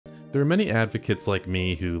There are many advocates like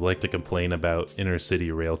me who like to complain about inner-city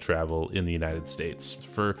rail travel in the United States.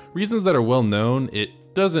 For reasons that are well known, it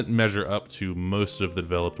doesn't measure up to most of the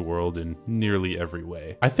developed world in nearly every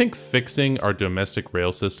way. I think fixing our domestic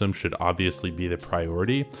rail system should obviously be the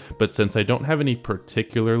priority, but since I don't have any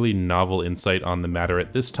particularly novel insight on the matter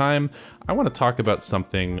at this time, I want to talk about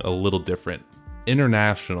something a little different: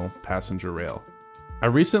 international passenger rail. I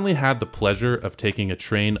recently had the pleasure of taking a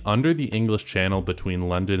train under the English Channel between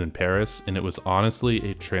London and Paris, and it was honestly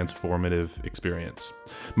a transformative experience.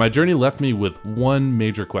 My journey left me with one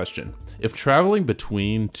major question. If traveling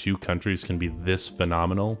between two countries can be this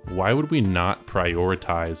phenomenal, why would we not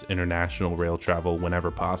prioritize international rail travel whenever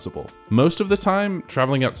possible? Most of the time,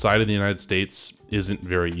 traveling outside of the United States isn't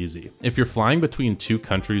very easy. If you're flying between two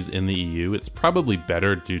countries in the EU, it's probably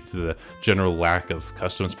better due to the general lack of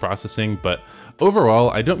customs processing, but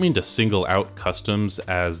overall, I don't mean to single out customs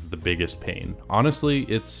as the biggest pain. Honestly,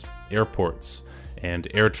 it's airports and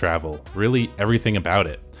air travel, really everything about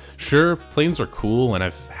it. Sure, planes are cool and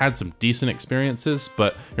I've had some decent experiences,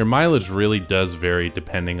 but your mileage really does vary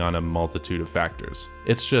depending on a multitude of factors.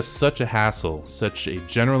 It's just such a hassle, such a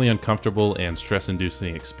generally uncomfortable and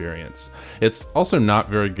stress-inducing experience. It's also not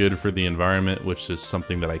very good for the environment, which is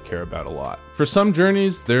something that I care about a lot. For some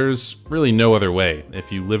journeys, there's really no other way.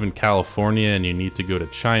 If you live in California and you need to go to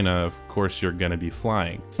China, of course you're gonna be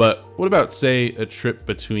flying. But what about, say, a trip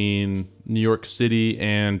between New York City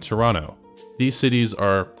and Toronto? These cities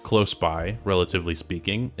are close by, relatively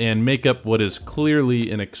speaking, and make up what is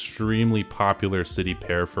clearly an extremely popular city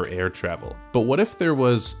pair for air travel. But what if there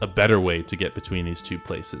was a better way to get between these two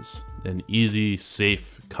places? An easy,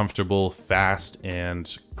 safe, comfortable, fast,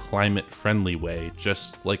 and climate-friendly way,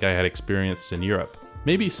 just like I had experienced in Europe.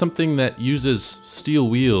 Maybe something that uses steel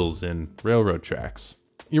wheels and railroad tracks.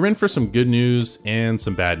 You're in for some good news and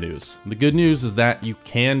some bad news. The good news is that you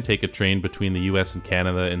can take a train between the US and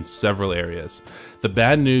Canada in several areas. The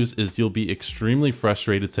bad news is you'll be extremely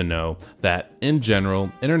frustrated to know that, in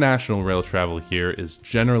general, international rail travel here is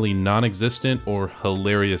generally non-existent or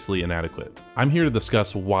hilariously inadequate. I'm here to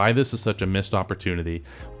discuss why this is such a missed opportunity,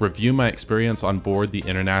 review my experience on board the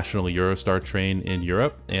international Eurostar train in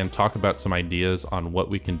Europe, and talk about some ideas on what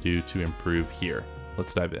we can do to improve here.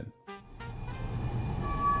 Let's dive in.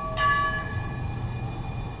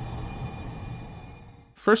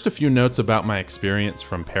 First, a few notes about my experience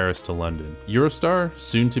from Paris to London. Eurostar,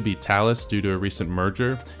 soon to be Thalys due to a recent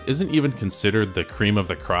merger, isn't even considered the cream of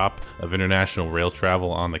the crop of international rail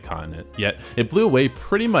travel on the continent. Yet, it blew away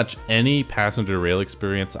pretty much any passenger rail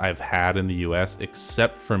experience I've had in the US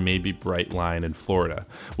except for maybe Brightline in Florida,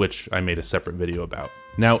 which I made a separate video about.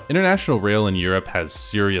 Now, international rail in Europe has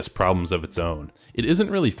serious problems of its own. It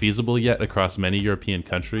isn't really feasible yet across many European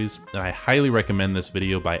countries, and I highly recommend this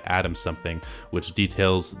video by Adam Something, which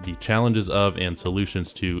details the challenges of and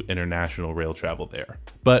solutions to international rail travel there.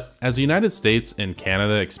 But as the United States and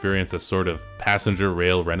Canada experience a sort of passenger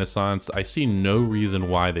rail renaissance, I see no reason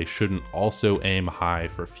why they shouldn't also aim high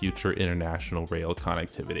for future international rail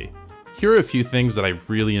connectivity. Here are a few things that I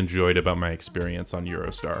really enjoyed about my experience on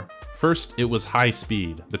Eurostar. First, it was high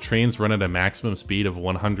speed. The trains run at a maximum speed of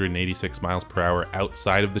 186 miles per hour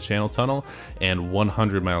outside of the Channel Tunnel and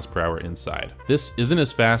 100 miles per hour inside. This isn't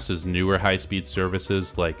as fast as newer high-speed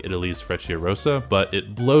services like Italy's Frecciarossa, but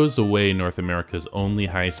it blows away North America's only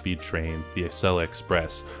high-speed train, the Acela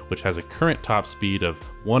Express, which has a current top speed of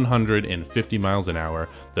 150 miles an hour,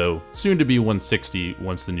 though soon to be 160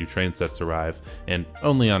 once the new train sets arrive, and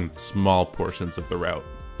only on small portions of the route.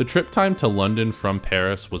 The trip time to London from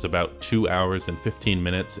Paris was about 2 hours and 15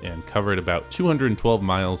 minutes and covered about 212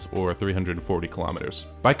 miles or 340 kilometers.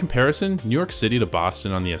 By comparison, New York City to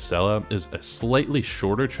Boston on the Acela is a slightly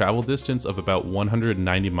shorter travel distance of about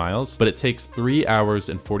 190 miles, but it takes 3 hours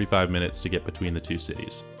and 45 minutes to get between the two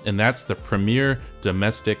cities. And that's the premier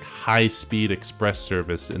domestic high-speed express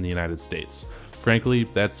service in the United States. Frankly,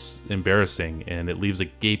 that's embarrassing, and it leaves a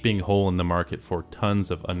gaping hole in the market for tons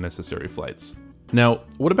of unnecessary flights. Now,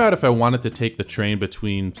 what about if I wanted to take the train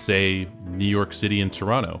between, say, New York City and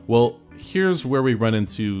Toronto? Well, here's where we run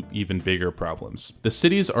into even bigger problems. The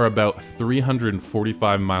cities are about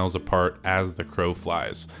 345 miles apart as the crow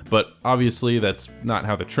flies, but obviously that's not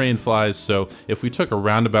how the train flies, so if we took a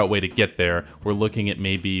roundabout way to get there, we're looking at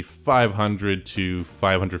maybe 500 to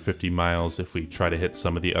 550 miles if we try to hit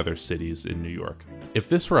some of the other cities in New York. If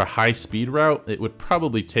this were a high-speed route, it would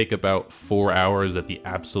probably take about 4 hours at the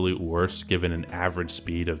absolute worst, given an average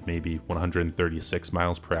speed of maybe 136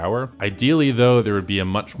 miles per hour. Ideally, though, there would be a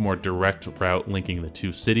much more direct route linking the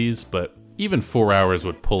two cities, but even 4 hours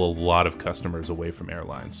would pull a lot of customers away from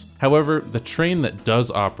airlines. However, the train that does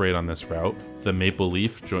operate on this route, the Maple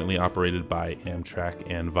Leaf, jointly operated by Amtrak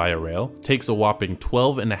and Via Rail, takes a whopping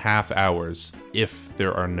 12.5 hours if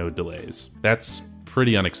there are no delays. That's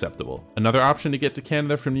pretty unacceptable. Another option to get to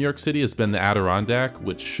Canada from New York City has been the Adirondack,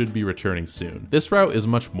 which should be returning soon. This route is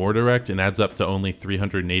much more direct and adds up to only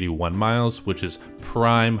 381 miles, which is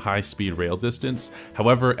prime high-speed rail distance.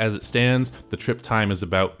 However, as it stands, the trip time is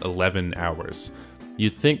about 11 hours.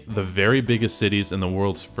 You'd think the very biggest cities in the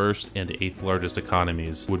world's first and eighth largest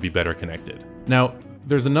economies would be better connected. Now,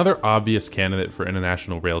 there's another obvious candidate for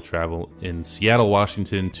international rail travel in Seattle,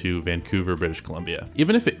 Washington to Vancouver, British Columbia.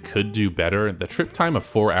 Even if it could do better, the trip time of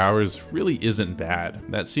 4 hours really isn't bad.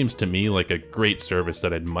 That seems to me like a great service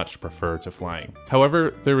that I'd much prefer to flying.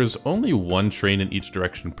 However, there is only one train in each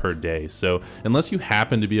direction per day, so unless you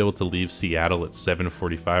happen to be able to leave Seattle at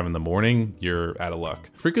 7:45 in the morning, you're out of luck.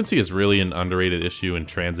 Frequency is really an underrated issue in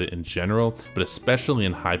transit in general, but especially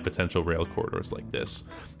in high potential rail corridors like this.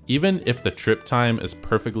 Even if the trip time is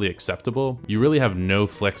perfectly acceptable, you really have no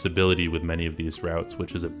flexibility with many of these routes,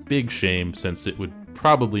 which is a big shame since it would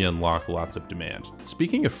probably unlock lots of demand.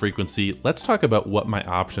 Speaking of frequency, let's talk about what my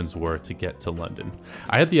options were to get to London.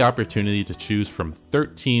 I had the opportunity to choose from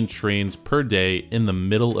 13 trains per day in the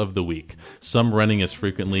middle of the week, some running as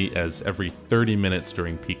frequently as every 30 minutes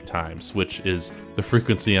during peak times, which is the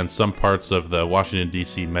frequency on some parts of the Washington,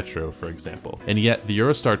 D.C. metro, for example. And yet, the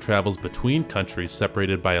Eurostar travels between countries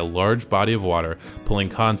separated by a large body of water, pulling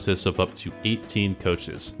consists of up to 18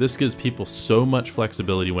 coaches. This gives people so much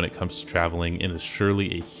flexibility when it comes to traveling and is surely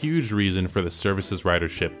a huge reason for the service's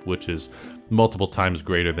ridership, which is multiple times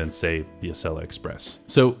greater than, say, the Acela Express.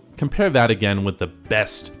 So compare that again with the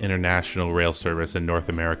best international rail service in North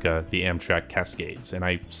America, the Amtrak Cascades, and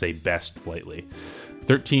I say best lightly.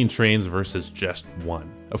 13 trains versus just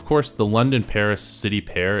one. Of course, the London-Paris city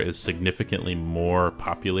pair is significantly more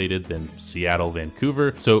populated than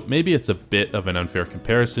Seattle-Vancouver, so maybe it's a bit of an unfair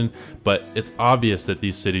comparison, but it's obvious that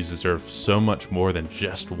these cities deserve so much more than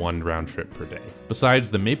just one round trip per day. Besides,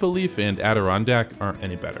 the Maple Leaf and Adirondack aren't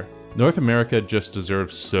any better. North America just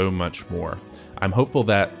deserves so much more. I'm hopeful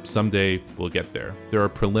that someday we'll get there. There are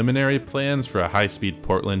preliminary plans for a high-speed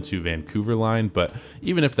Portland to Vancouver line, but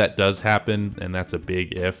even if that does happen, and that's a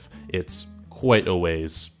big if, it's quite a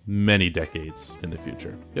ways, many decades in the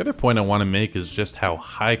future. The other point I want to make is just how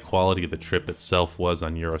high quality the trip itself was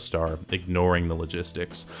on Eurostar, ignoring the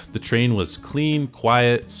logistics. The train was clean,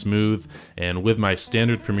 quiet, smooth, and with my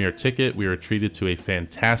standard Premier ticket, we were treated to a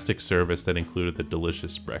fantastic service that included the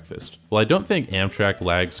delicious breakfast. While I don't think Amtrak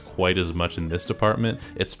lags quite as much in this department,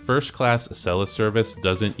 its first-class Acela service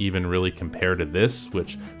doesn't even really compare to this,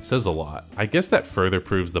 which says a lot. I guess that further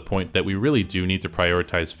proves the point that we really do need to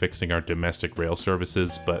prioritize fixing our domestic rail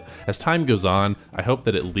services, but as time goes on, I hope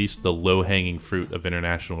that at least the low-hanging fruit of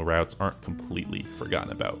international routes aren't completely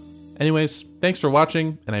forgotten about. Anyways, thanks for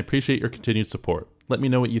watching, and I appreciate your continued support. Let me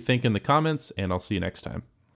know what you think in the comments, and I'll see you next time.